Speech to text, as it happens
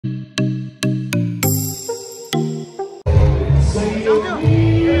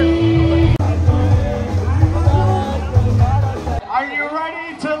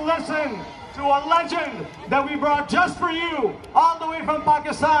a legend that we brought just for you, all the way from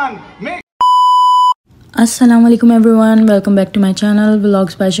Pakistan. Assalamu alaikum everyone, welcome back to my channel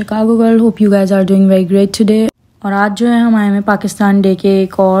Vlogs by Chicago Girl. Hope you guys are doing very great today. और आज जो है हम आए हैं Pakistan day के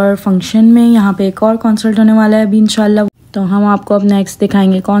एक और फंक्शन में। यहाँ पे एक और कॉन्सर्ट होने वाला है अभी इंशाल्लाह। तो हम आपको अब नेक्स्ट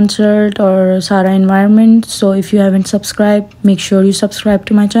दिखाएंगे कॉन्सर्ट और सारा environment. So if you haven't subscribe, make sure you subscribe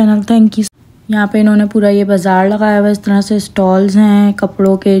to my channel. Thank you. यहाँ पे इन्होंने पूरा ये बाज़ार लगाया हुआ है, इस तरह से स्टॉल्स हैं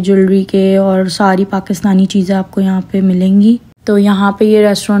कपड़ों के, ज्वेलरी के, और सारी पाकिस्तानी चीज़ें आपको यहाँ पे मिलेंगी। तो यहाँ पे ये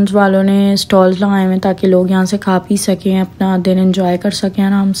रेस्टोरेंट्स वालों ने स्टॉल्स लगाए हुए हैं ताकि लोग यहाँ से खा पी सकें, अपना दिन एंजॉय कर सकें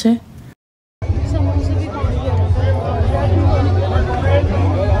आराम से।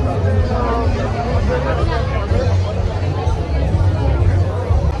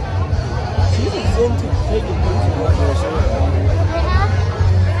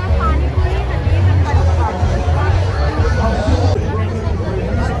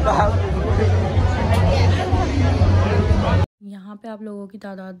 यहाँ पे आप लोगों की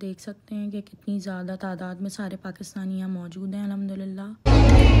तादाद देख सकते हैं कि कितनी ज़्यादा तादाद में सारे पाकिस्तानी यहाँ मौजूद हैं अल्हम्दुलिल्लाह।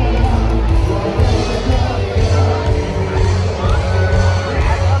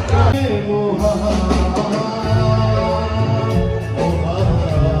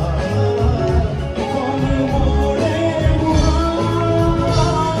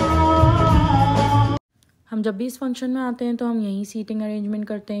 हम जब भी इस फंक्शन में आते हैं तो हम यहीं सीटिंग अरेंजमेंट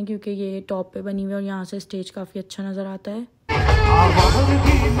करते हैं क्योंकि ये टॉप पे बनी हुई है और यहाँ से स्टेज काफ़ी अच्छा नज़र आता है।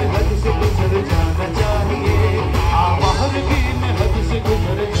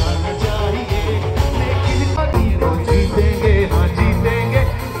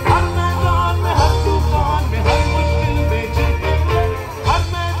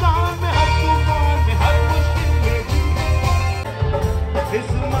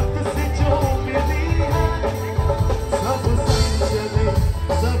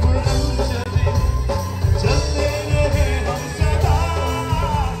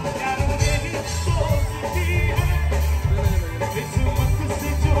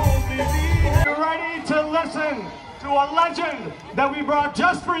 A legend that we brought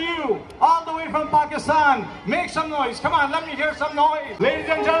just for you, all the way from Pakistan. Make some noise. Come on, let me hear some noise. Ladies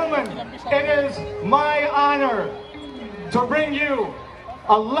and gentlemen, it is my honor to bring you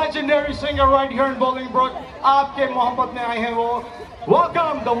a legendary singer right here in Bolingbrook. Aapke mohabbat mein aaye hain wo.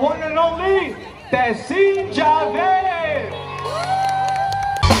 Welcome the one and only Tehseen Javed.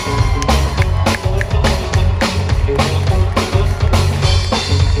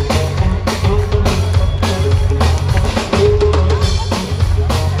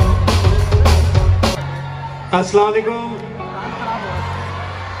 अस्सलाम वालेकुम।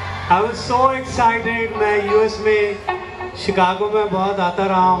 I was so excited। मैं US में Chicago में बहुत आता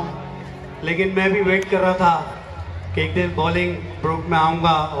रहा हूँ, लेकिन मैं भी वेट कर रहा था कि एक दिन बोलिंगब्रुक में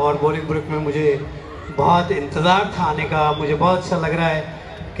आऊँगा, और बोलिंगब्रुक में मुझे बहुत इंतज़ार था आने का। मुझे बहुत अच्छा लग रहा है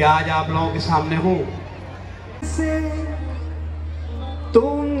कि आज आप लोगों के सामने हूँ।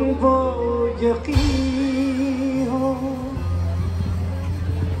 तुम वो यकीन हो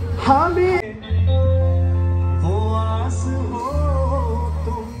हमें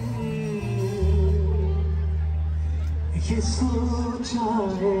ये सोचा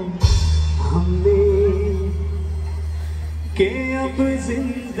है हमने कि अब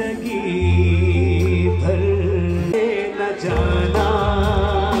जिंदगी भर न जाना,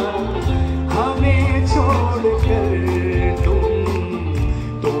 हमें छोड़कर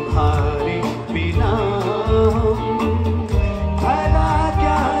तुम्हारे बिना भला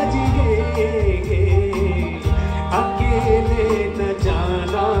क्या जिएंगे, अकेले न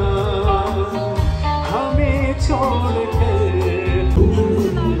जाना, हमें छोड़कर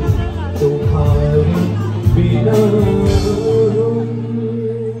तुम्हारे बिना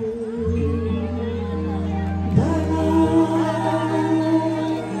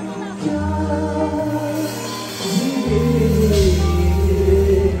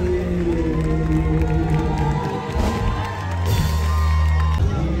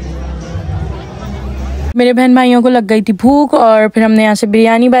मेरे बहन भाइयों को लग गई थी भूख और फिर हमने यहाँ से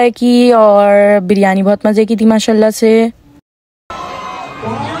बिरयानी बाय की और बिरयानी बहुत मज़े की थी माशाल्लाह से।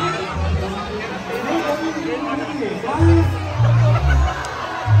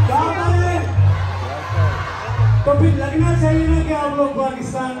 तो फिर लगना चाहिए ना कि आप लोग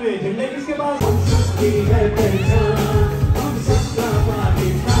पाकिस्तान में झंडे किसके पास?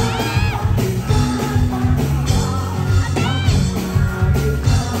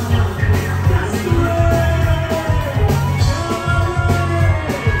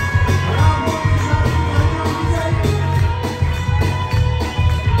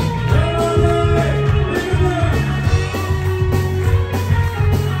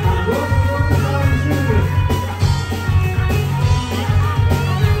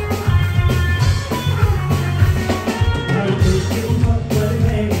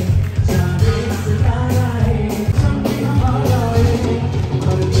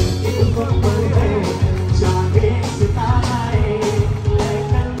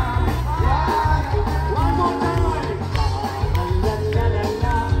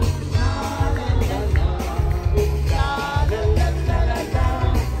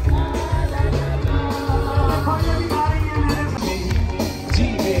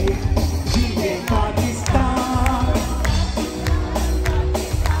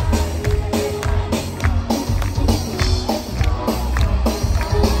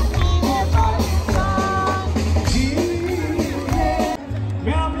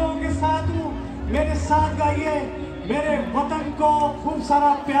 साथ गाइए, मेरे वतन को खूब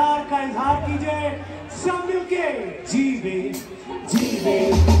सारा प्यार का इजहार कीजिए सब मिलके। जीवे जीवे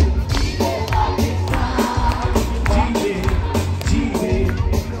जीवे पाकिस्तान, जीवे जीवे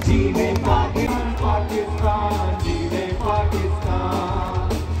जीवे पाकिस्तान, जीवे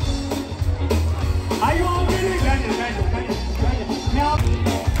पाकिस्तान। आइए मेरे गाइए गाइए गाइए मैं आप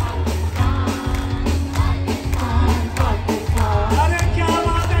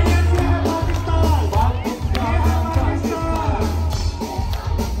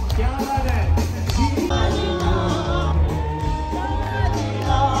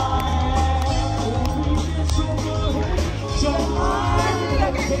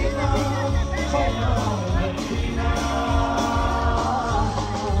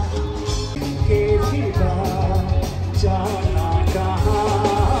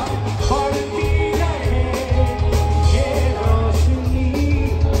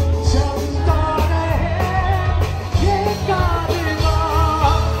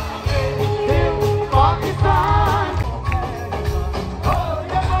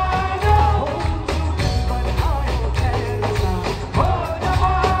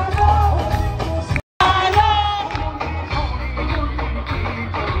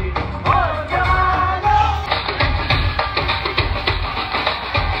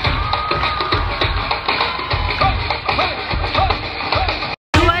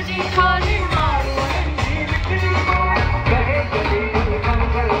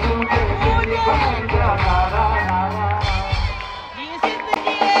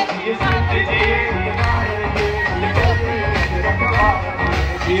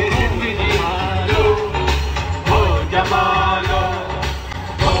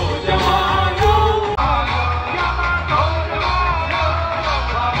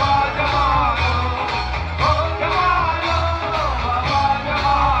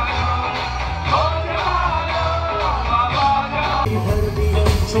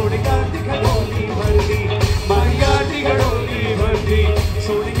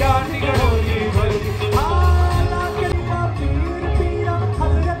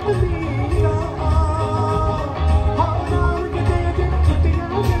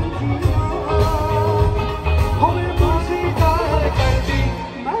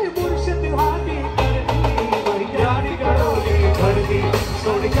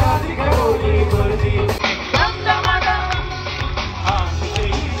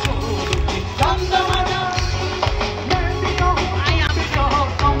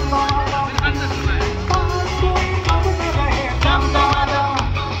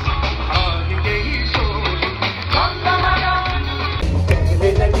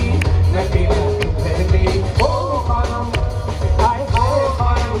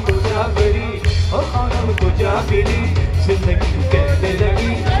जिंदगी कहने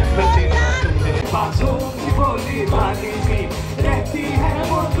लगी मैं तेरा तुम्हें बाजों की बोली वाली सी रहती है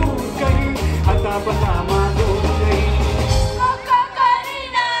वो दूर कहीं हता पता मानो नहीं।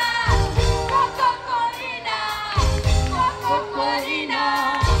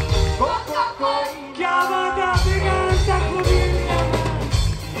 क्या वादा बिगाड़ सकूंगी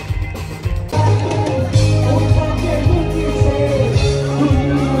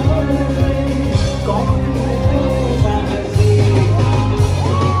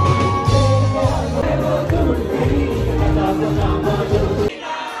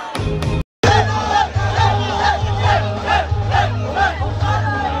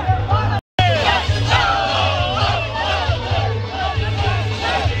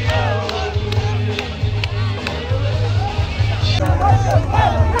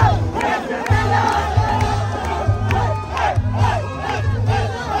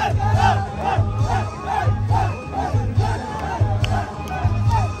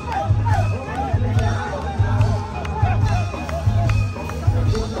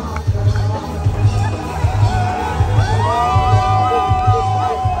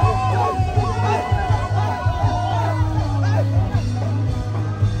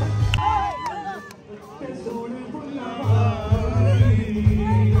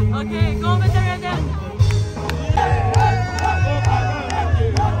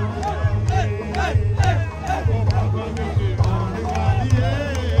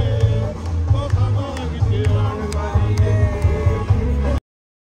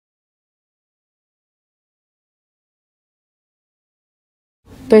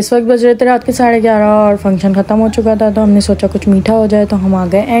तो इस वक्त बज रहे थे रात के 11:30 और फंक्शन ख़त्म हो चुका था, तो हमने सोचा कुछ मीठा हो जाए, तो हम आ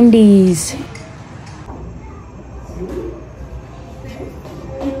गए एंडीज़।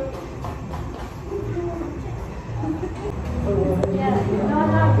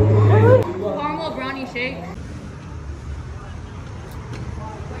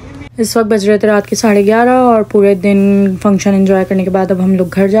 इस वक्त बज रहे थे रात के 11:30 और पूरे दिन फंक्शन एंजॉय करने के बाद अब हम लोग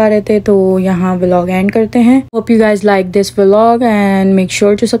घर जा रहे थे, तो यहाँ व्लॉग एंड करते हैं। Hope you guys like this vlog and make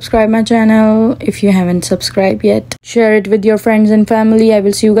sure to subscribe my channel if you haven't subscribe yet. Share it with your friends and family. I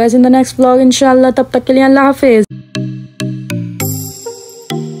will see you guys in the next vlog इंशाल्लाह। तब तक के लिए अल्लाह हाफिज।